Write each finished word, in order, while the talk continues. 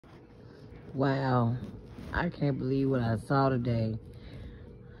Wow, I can't believe what I saw today.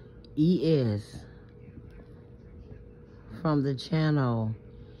 ES from the channel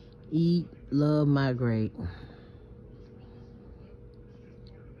Eat, Love, Migrate.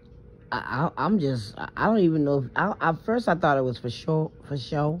 I'm just, I don't even know if, at first I thought it was for show,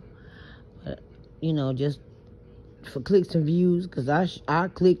 but, you know, just for clicks and views, because I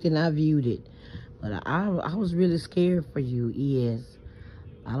clicked and I viewed it. But I was really scared for you, ES.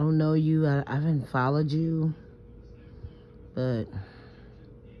 I don't know you, I haven't followed you, but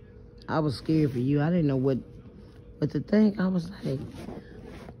I was scared for you. I didn't know what to think. I was like,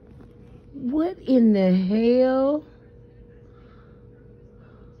 what in the hell?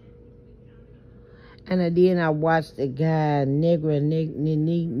 And then I watched the guy,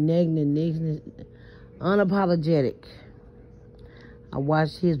 Unapologetic. I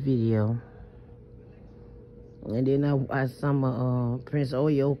watched his video. And then I watched some Prince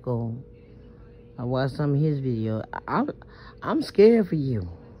Oyoko. I watched some of his video. I'm scared for you.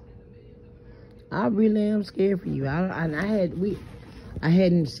 I really am scared for you. I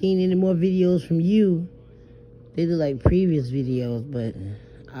hadn't seen any more videos from you. They look like previous videos, but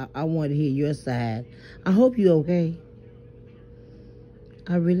I want to hear your side. I hope you're okay.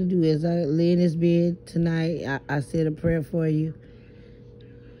 I really do. As I lay in this bed tonight, I said a prayer for you.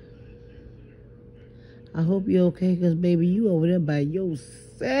 I hope you're okay, because, baby, you over there by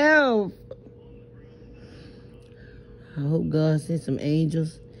yourself. I hope God sent some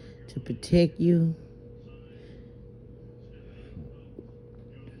angels to protect you.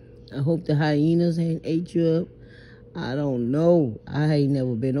 I hope the hyenas ain't ate you up. I don't know. I ain't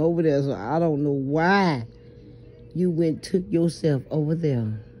never been over there, so I don't know why you took yourself over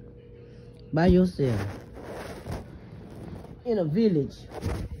there by yourself in a village.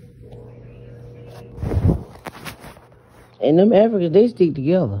 And them Africans, they stick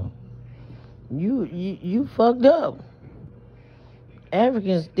together. You fucked up.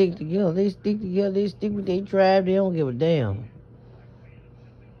 Africans stick together. They stick together. They stick with their tribe. They don't give a damn.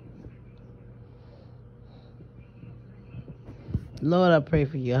 Lord, I pray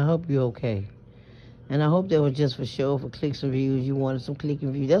for you. I hope you're okay. And I hope that was just for show, for clicks and views. You wanted some click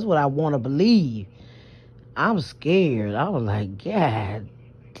and views. That's what I want to believe. I'm scared. I was like, God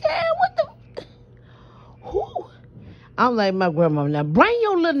damn, what the... Who? I'm like my grandma. Now, bring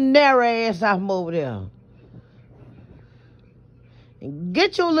your little narrow ass out from over there. And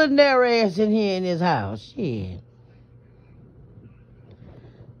get your little narrow ass in here in this house. Shit.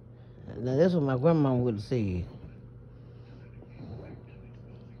 Now, that's what my grandma would have said.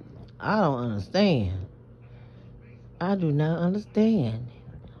 I don't understand. I do not understand.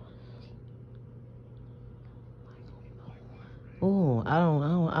 Oh, I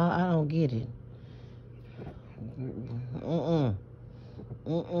don't get it.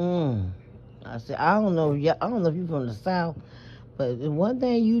 I said, I don't know if you're from the South, but the one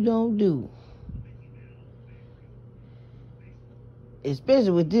thing you don't do,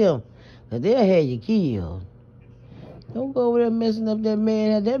 especially with them, that they'll have you killed. Don't go over there messing up that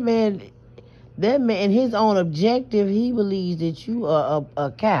man. That man, in his own objective, he believes that you are a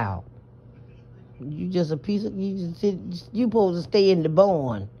cow. You just a piece of, you supposed to stay in the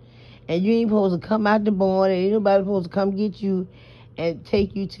barn. And you ain't supposed to come out the barn, and ain't nobody supposed to come get you and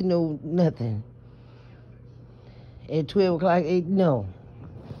take you to no nothing. At 12 o'clock, no.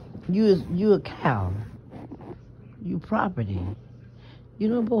 You a cow. You property. You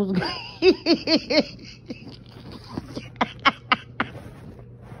don't supposed to...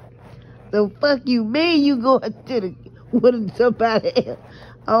 The fuck you mean you going to the with somebody else?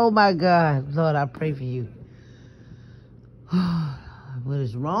 Oh my God, Lord, I pray for you. What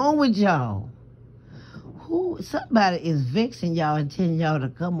is wrong with y'all? Somebody is vexing y'all and telling y'all to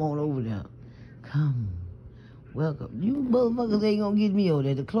come on over there. Come, welcome. You motherfuckers ain't gonna get me over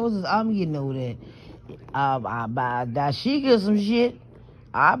there. The closest I'm getting over there, I buy dashika some shit.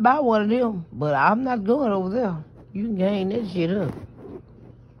 I buy one of them, but I'm not going over there. You can hang that shit up.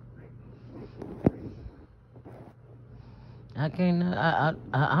 I can't,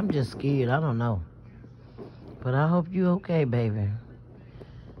 I'm just scared. I don't know. But I hope you okay, baby.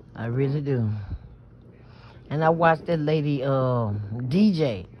 I really do. And I watched that lady,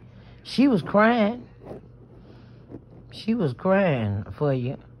 DJ. She was crying. She was crying for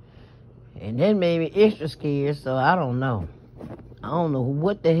you. And that made me extra scared, so I don't know. I don't know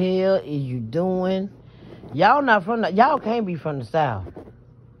what the hell is you doing. Y'all can't be from the South.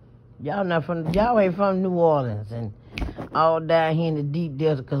 Y'all ain't from New Orleans and all down here in the deep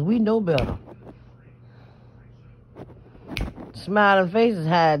desert, because we know better. Smiling faces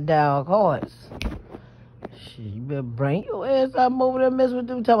hide dark hearts. Shit, you better bring your ass out. I'm over there messing with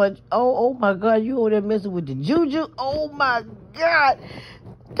them. Talking about, oh my God, you over there messing with the juju. Oh my God.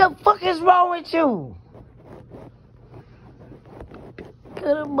 The fuck is wrong with you?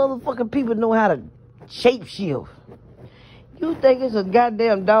 Good motherfucking people know how to shape shift. You think it's a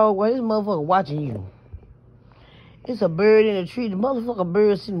goddamn dog? Well, this motherfucker watching you. It's a bird in a tree. The motherfucker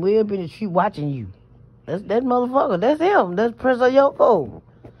bird sitting way up in the tree watching you. That's that motherfucker. That's him. That's Prince Yoko.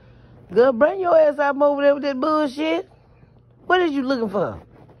 Girl, bring your ass out over there with that bullshit. What is you looking for?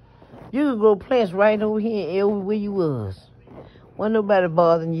 You can grow plants right over here and where you was. Wasn't nobody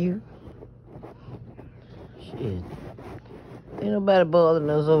bothering you. Shit. Ain't nobody bothering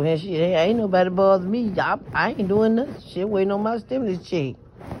us over here. Shit, ain't nobody bothering me. I ain't doing nothing. Shit, waiting on my stimulus check.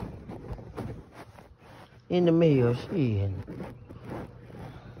 In the mail, shit.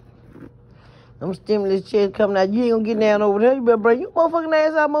 Them stimulus checks coming out. You ain't gonna get down over there. You better bring your motherfucking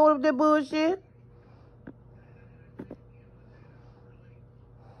ass out over with that bullshit.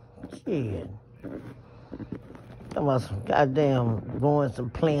 Shit. Talking about some goddamn growing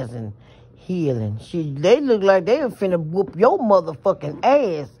some plants and healing. Shit, they look like they were finna whoop your motherfucking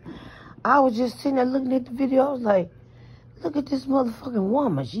ass. I was just sitting there looking at the video. I was like, look at this motherfucking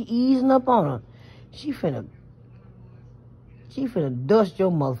woman. She easing up on her. She finna dust your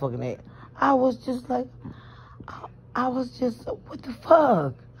motherfucking ass. I was just like, what the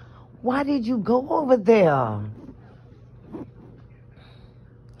fuck? Why did you go over there?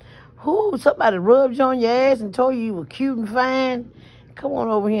 Who? Somebody rubbed you on your ass and told you were cute and fine? Come on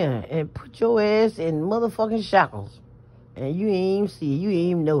over here and put your ass in motherfucking shackles. And you ain't even see it. You ain't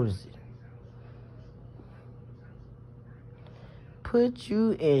even notice it. Put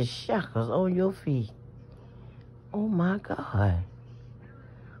you in shackles on your feet. Oh my God.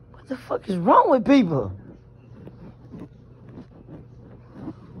 What the fuck is wrong with people?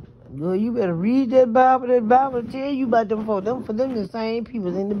 Girl, you better read that Bible. That Bible tell you about them folks. For them the same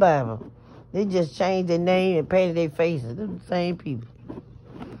people in the Bible. They just changed their name and painted their faces. They're the same people.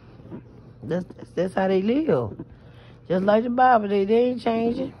 That's how they live. Just like the Bible, they ain't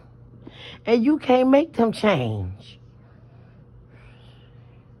changing. And you can't make them change.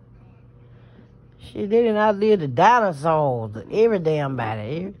 Shit, they didn't outlive the dinosaurs, every damn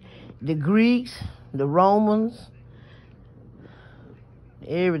body. The Greeks, the Romans,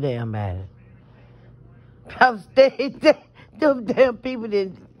 every damn body. Them damn people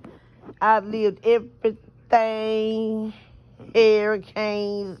that outlived everything,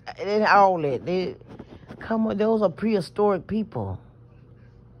 hurricanes, and all that. Come on, those are prehistoric people.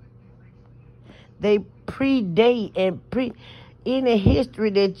 They predate and in the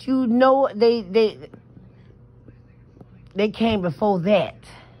history that you know, they came before that.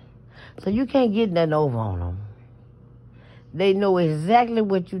 So you can't get nothing over on them. They know exactly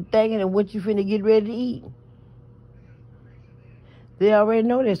what you thinking and what you finna get ready to eat. They already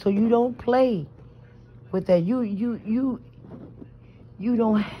know that, so you don't play with that. You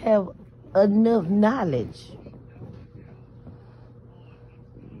don't have enough knowledge.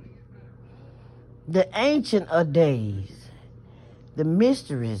 The ancient of days, the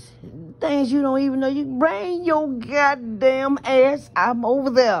mysteries, things you don't even know. You bring your goddamn ass. I'm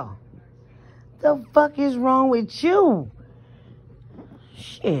over there. The fuck is wrong with you?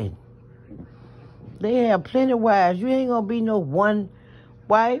 Shit. They have plenty of wives. You ain't gonna be no one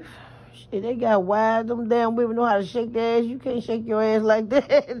wife. Shit, they got wives. Them damn women know how to shake their ass. You can't shake your ass like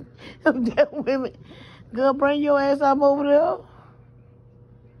that. Them damn women. Girl, bring your ass up over there.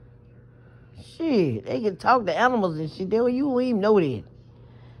 Shit, they can talk to animals and shit. You don't even know that.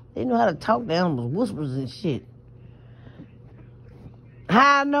 They know how to talk to animals, whispers and shit.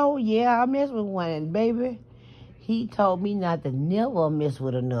 How I know? Yeah, I mess with one, and baby, he told me not to never mess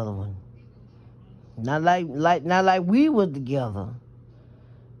with another one. Not like we was together.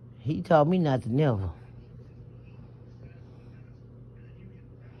 He told me not to never.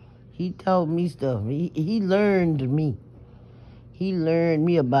 He told me stuff. He learned me. He learned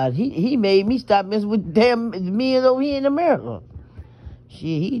me about it. He made me stop messing with damn men over here in America. Shit,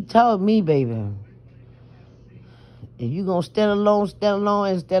 he taught me, baby. If you gonna stand alone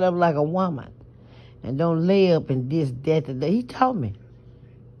and stand up like a woman. And don't lay up and this, that, and that. He taught me.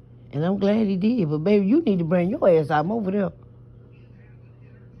 And I'm glad he did. But baby, you need to bring your ass out. I'm over there.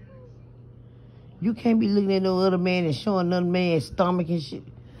 You can't be looking at no other man and showing another man's stomach and shit.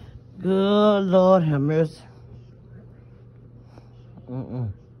 Good Lord have mercy.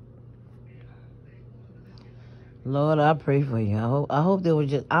 Lord, I pray for you. I hope there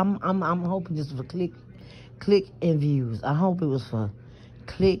was just. I'm hoping this was for click and views. I hope it was for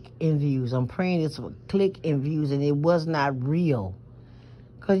click and views. I'm praying it's for click and views, and it was not real.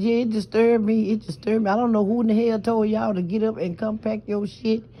 Cause yeah, it disturbed me. It disturbed me. I don't know who in the hell told y'all to get up and come pack your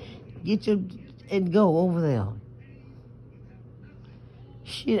shit, and go over there.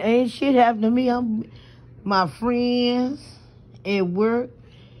 Ain't shit happened to me. My friends at work,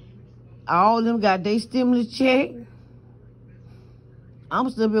 all of them got their stimulus check. I'm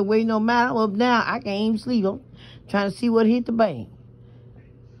still been waiting on mine. I'm up now. I can't even sleep. I'm trying to see what hit the bank.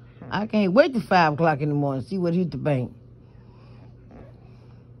 I can't wait till 5 o'clock in the morning to see what hit the bank.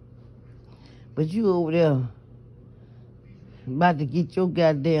 But you over there about to get your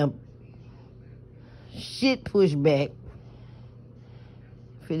goddamn shit pushed back.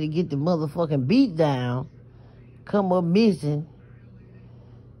 Finna get the motherfucking beat down. Come up missing.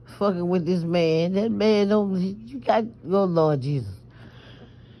 Fucking with this man. That man don't... You got... Oh, Lord Jesus.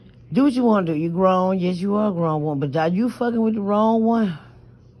 Do what you want to do. You grown. Yes, you are a grown one. But are you fucking with the wrong one?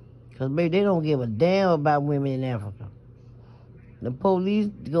 Because, baby, they don't give a damn about women in Africa. The police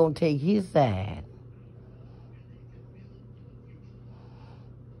gonna take his side.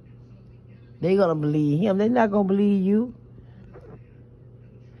 They gonna believe him. They not gonna believe you.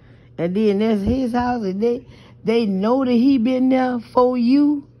 And then that's his house, and they know that he been there for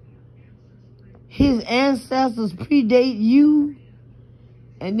you. His ancestors predate you.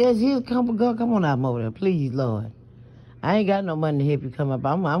 And that's his company. Girl, come on out over there, please, Lord. I ain't got no money to help you come up.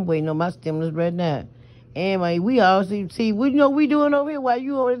 I'm waiting on my stimulus right now. And we all see, we know we doing over here while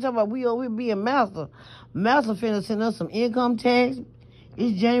you over there talking about we over here being master. Master finna send us some income tax.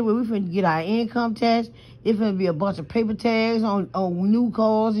 It's January, we finna get our income tax. It's finna be a bunch of paper tags on new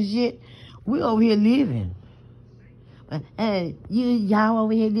cars and shit. We over here living. And y'all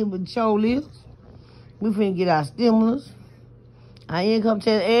over here living with show lists. We finna get our stimulus, our income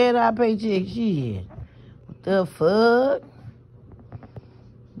tax, and our paycheck. Shit. What the fuck?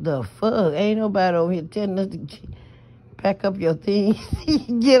 The fuck? Ain't nobody over here telling us to pack up your things.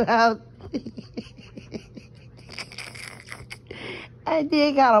 Get out. I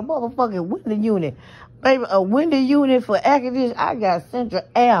did got a motherfucking window unit. Baby, a window unit for air conditioning. I got central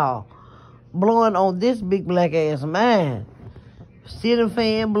air blowing on this big black ass man. Ceiling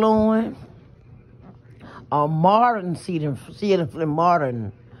fan blowing. A modern ceiling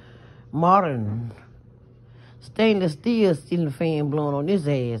modern stainless steel ceiling fan blowing on this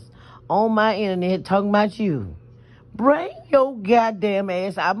ass. On my internet talking about you. Bring your goddamn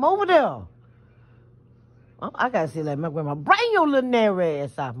ass. I'm over there. I gotta say like my grandma. Bring your little narrow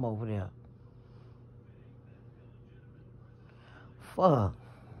ass out from over there. Fuck.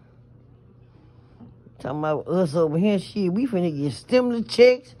 Talking about us over here, shit. We finna get stimulus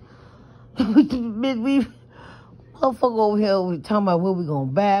checks. We motherfucker over here, we talking about what we gonna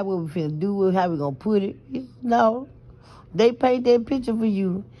buy, what we finna do, how we gonna put it. No. They paint that picture for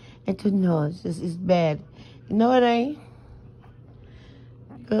you. And to know it's bad. No, it ain't.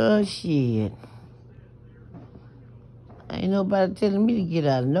 Good shit. Ain't nobody telling me to get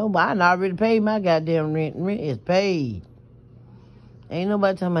out of nobody. I already paid my goddamn rent. Rent is paid. Ain't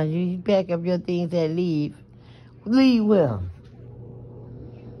nobody talking about you pack up your things and leave. Leave well.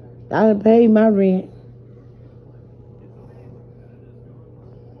 I done paid my rent.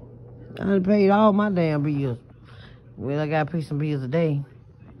 I done paid all my damn bills. Well, I gotta pay some bills a day.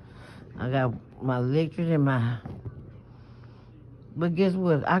 I got my electric and my... But guess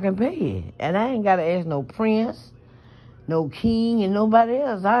what? I can pay it. And I ain't gotta ask no prince, no king, and nobody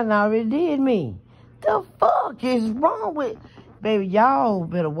else. I done already did me. The fuck is wrong with... Baby, y'all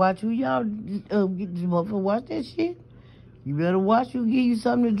better watch who y'all get this motherfucker watch that shit. You better watch who give you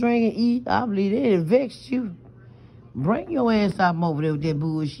something to drink and eat. I believe it vexed you. Bring your ass out from over there with that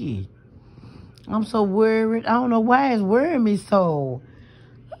bullshit. I'm so worried. I don't know why it's worrying me so.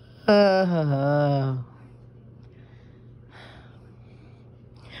 Well,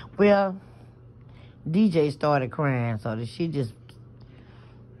 DJ started crying, so the shit just...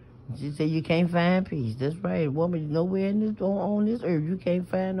 She said, you can't find peace. That's right. Woman, nowhere on this earth, you can't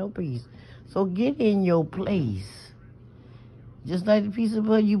find no peace. So get in your place. Just like the piece of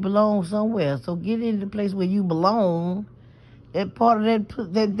blood, you belong somewhere. So get in the place where you belong. That part of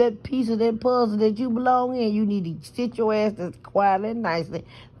that piece of that puzzle that you belong in, you need to sit your ass quietly and nicely,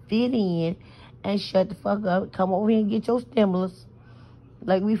 fit in, and shut the fuck up. Come over here and get your stimulus,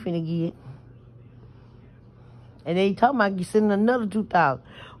 like we finna get. And they talking about sending another 2,000.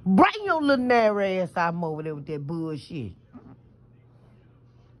 Bring your little narrow ass out from over there with that bullshit.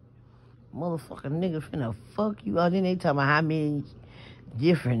 Motherfucking nigga finna fuck you. Oh, then they talking about how many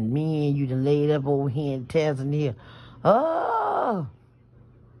different men you done laid up over here in Tanzania. Oh!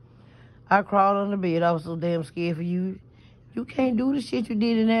 I crawled on the bed. I was so damn scared for you. You can't do the shit you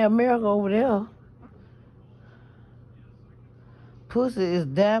did in America over there. Pussy is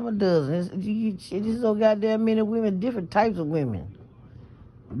dime a dozen. There's so goddamn many women, different types of women,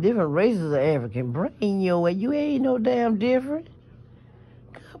 different races of African. Bring your way. You ain't no damn different.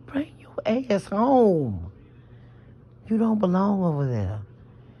 God, bring your ass home. You don't belong over there.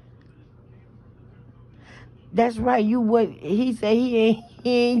 That's right. You what he said he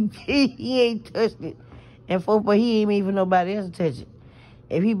ain't touched it. And but he ain't even nobody else touch it.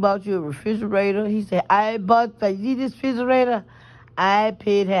 If he bought you a refrigerator, he said, I bought you see this refrigerator? I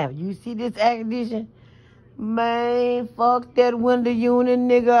paid half. You see this air conditioner? Man, fuck that window unit,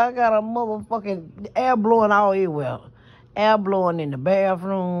 nigga. I got a motherfucking air blowing all everywhere. Air blowing in the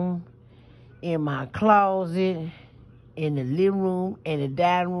bathroom, in my closet, in the living room, in the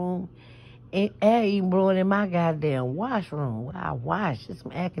dining room, and air even blowing in my goddamn washroom where I wash. There's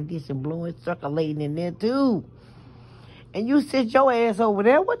some air conditioning blowing, circulating in there too. And you sit your ass over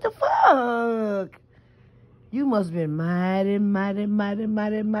there, what the fuck? You must have been mighty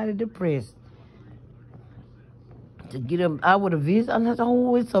depressed. To get him, I would have visited. I'm like,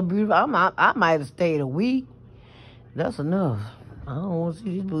 oh, it's so beautiful. I might have stayed a week. That's enough. I don't want to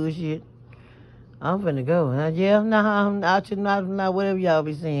see this bullshit. I'm finna go. Yeah, not whatever y'all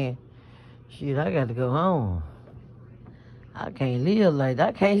be saying. Shit, I got to go home. I can't live like that.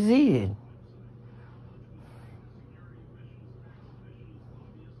 I can't see it.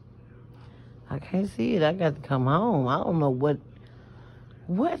 I can't see it. I got to come home. I don't know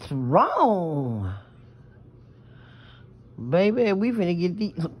what's wrong. Baby, we finna get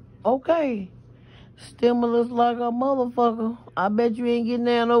these. Okay. Stimulus like a motherfucker. I bet you ain't getting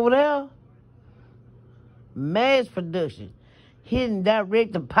down over there. Mass production. Hidden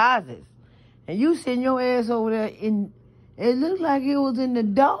direct deposits. And you send your ass over there in, it looked like it was in the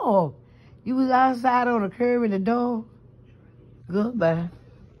dog. You was outside on the curb in the dog. Goodbye.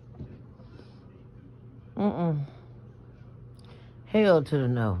 Hell to the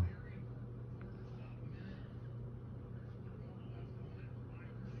no.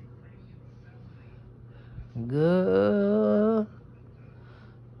 Good.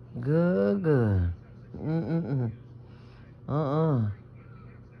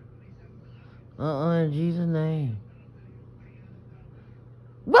 In Jesus' name.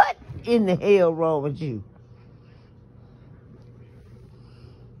 What in the hell wrong with you?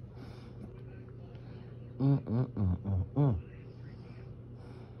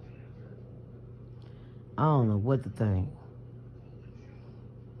 I don't know what to think.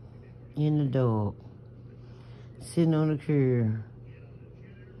 In the dog. Sitting on the curb.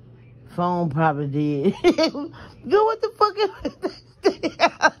 Phone probably did. Go, what the fuck is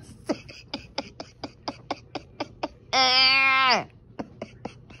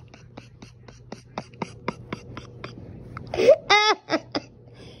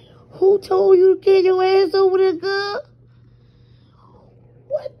Who told you to get your ass over there, girl?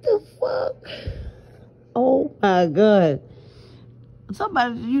 What the fuck? Oh my God.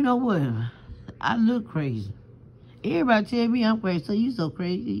 Somebody, you know what? I look crazy. Everybody tell me I'm crazy. So you so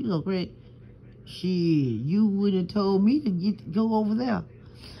crazy. You so crazy. Shit, you wouldn't have told me to go over there.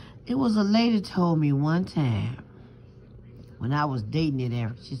 It was a lady told me one time when I was dating in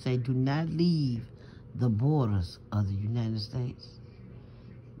Africa. She said, do not leave the borders of the United States.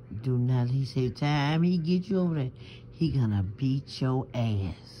 Do not. He said, time he get you over there, he gonna beat your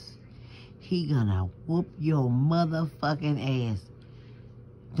ass. He gonna whoop your motherfucking ass.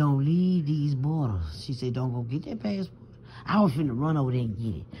 Don't leave these borders. She said, don't go get that passport. I was finna run over there and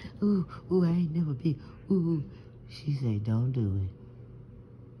get it. Ooh, I ain't never been. Ooh. She said, don't do it.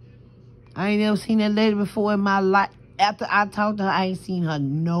 I ain't never seen that lady before in my life. After I talked to her, I ain't seen her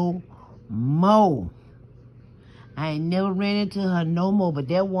no more. I ain't never ran into her no more. But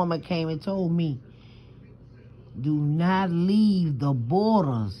that woman came and told me, do not leave the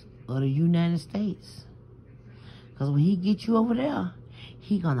borders of the United States. Because when he get you over there,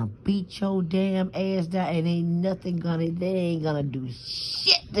 he gonna beat your damn ass down, and they ain't gonna do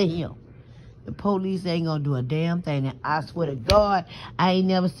shit to him. The police ain't gonna do a damn thing. And I swear to God, I ain't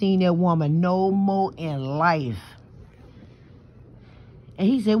never seen that woman no more in life. And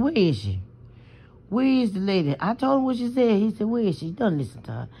he said, where is she? Where is the lady? I told him what she said. He said, where is she? Don't listen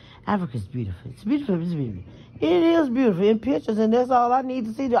to her. Africa's beautiful. It's beautiful. It's beautiful. It is beautiful in pictures, and that's all I need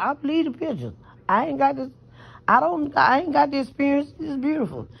to see. I believe the pictures. I ain't got this. I ain't got the experience. It's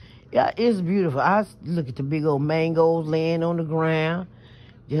beautiful. Yeah, it's beautiful. I look at the big old mangoes laying on the ground.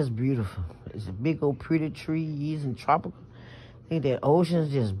 Just beautiful. It's a big old pretty trees and tropical. I think that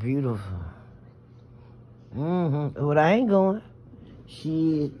ocean's just beautiful. But I ain't going.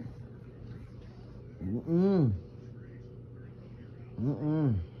 Shit.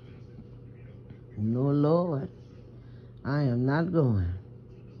 No, Lord. I am not going.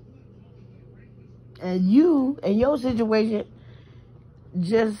 And you, in your situation,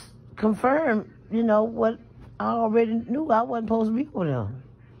 just confirmed, what I already knew. I wasn't supposed to be with them.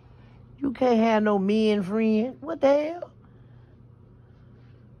 You can't have no men friend. What the hell?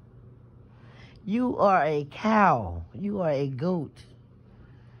 You are a cow. You are a goat.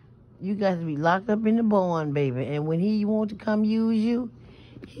 You got to be locked up in the barn, baby. And when he want to come use you,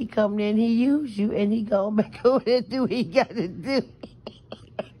 he come in, he use you, and he go back over there and do what he got to do.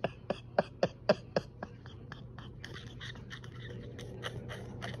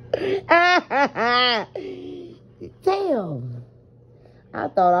 Damn. I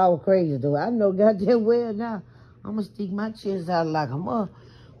thought I was crazy, though. I know goddamn well now. I'm going to stick my chest out like a mother.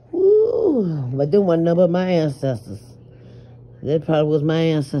 Ooh. But them wasn't none but my ancestors. That probably was my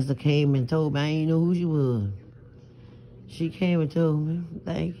ancestor came and told me. I ain't know who she was. She came and told me,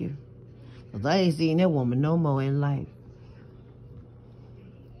 thank you. Because I ain't seen that woman no more in life.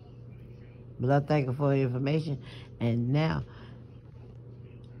 But I thank her for her information. And now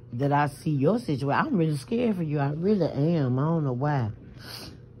that I see your situation, I'm really scared for you. I really am. I don't know why.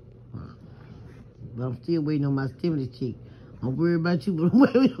 But I'm still waiting on my stimulus check. I'm worried about you,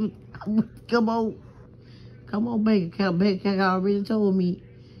 but come on. Come on, bank account. Bank account already told me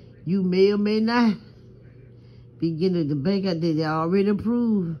you may or may not be getting the bank out there. They already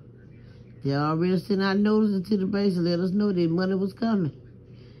approved. They already sent out notices to the banks to let us know that money was coming.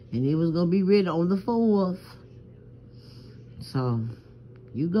 And it was going to be ready on the 4th. So,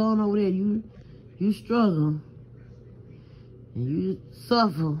 you going over there, you struggle. And you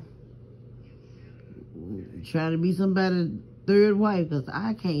suffer. Trying to be somebody's third wife, because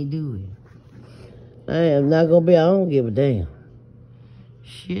I can't do it. I am not going to be, I don't give a damn.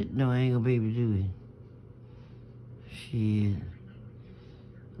 Shit, no, I ain't going to be able to do it. Shit.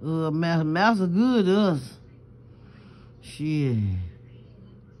 Mouse are good to us. Shit.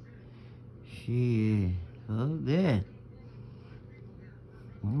 Fuck that.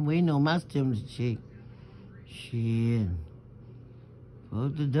 I'm waiting on my stimulus check. Shit.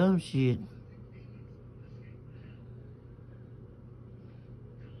 Fuck the dumb shit.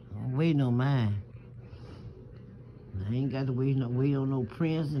 I'm waiting on mine. I ain't got to wait on no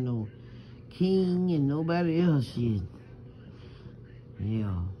prince and no king and nobody else shit.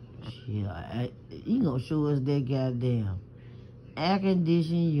 Yeah. Shit. He gonna show us that goddamn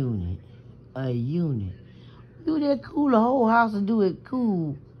air-conditioned unit. A unit. Do that cool the whole house and do it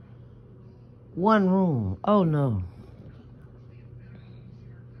cool. One room. Oh no.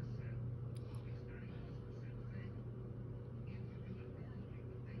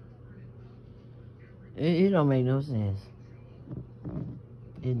 It don't make no sense.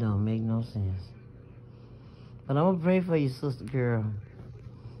 It don't make no sense. But I'm gonna pray for you, sister girl.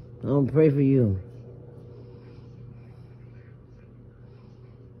 I'm gonna pray for you.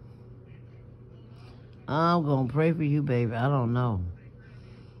 I'm gonna pray for you, baby. I don't know.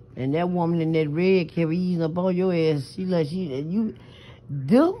 And that woman in that red kept easing up on your ass.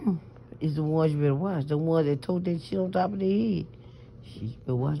 Them is the ones you better watch. The ones that told that shit on top of their head. She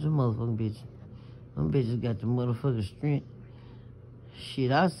better watch them motherfucking bitches. Them bitches got the motherfucking strength.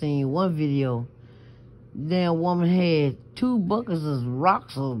 Shit, I seen one video. Damn woman had 2 buckets of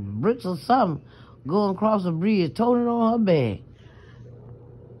rocks or bricks or something going across a bridge, toting it on her back.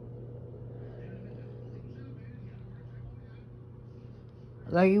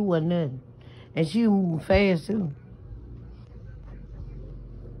 Like it wasn't nothing. And she was moving fast too.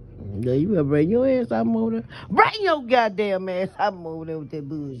 No, you better bring your ass out over there. Bring your goddamn ass out over there with that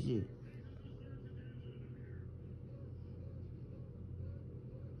bullshit.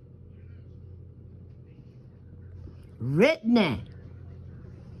 Right now.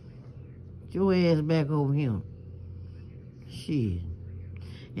 Get your ass back over here. Shit.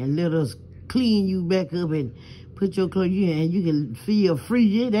 And let us clean you back up and put your clothes in and you can feel free.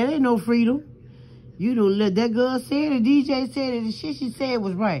 Yeah, that ain't no freedom. You don't let that girl say it, the DJ said it, the shit she said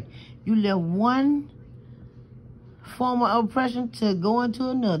was right. You left one form of oppression to go into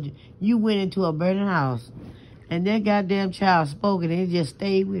another. You went into a burning house. And that goddamn child spoke it and it just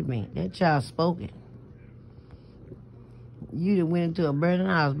stayed with me. That child spoke it. You done went into a burning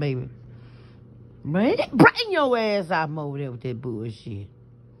house, baby. Bring your ass out from over there with that bullshit.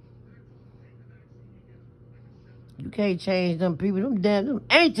 You can't change them people. Them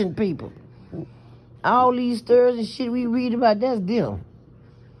ancient people. All these stirs and shit we read about, that's them.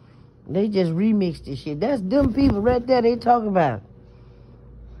 They just remixed this shit. That's them people right there they talk about.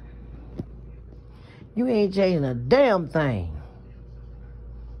 You ain't changing a damn thing.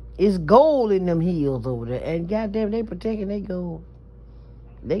 It's gold in them hills over there. And goddamn, they protecting their gold.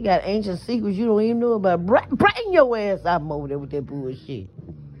 They got ancient secrets you don't even know about. Bring your ass out over there with that bullshit.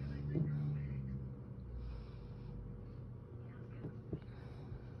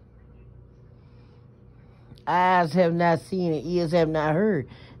 Eyes have not seen it, ears have not heard.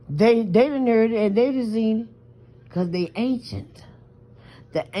 They done heard it and they done seen it. Because they ancient.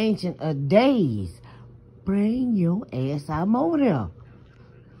 The ancient of days. Bring your ass out over there.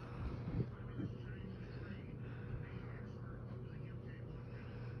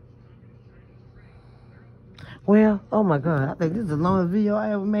 Well, oh my God, I think this is the longest video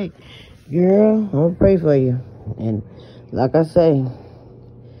I ever made. Girl, I'm gonna pray for you. And like I say,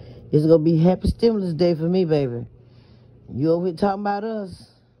 it's gonna be happy stimulus day for me, baby. You over here talking about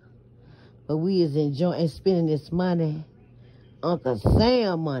us, but we is enjoying spending this money. Uncle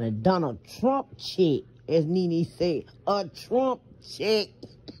Sam money, Donald Trump check, as Nene said, a Trump check.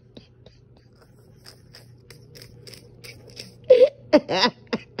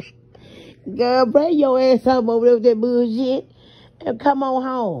 Girl, bring your ass up over there with that bullshit and come on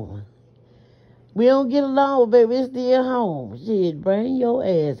home. We don't get along, but baby, it's still home. Shit, bring your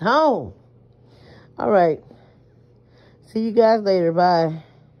ass home. All right. See you guys later. Bye.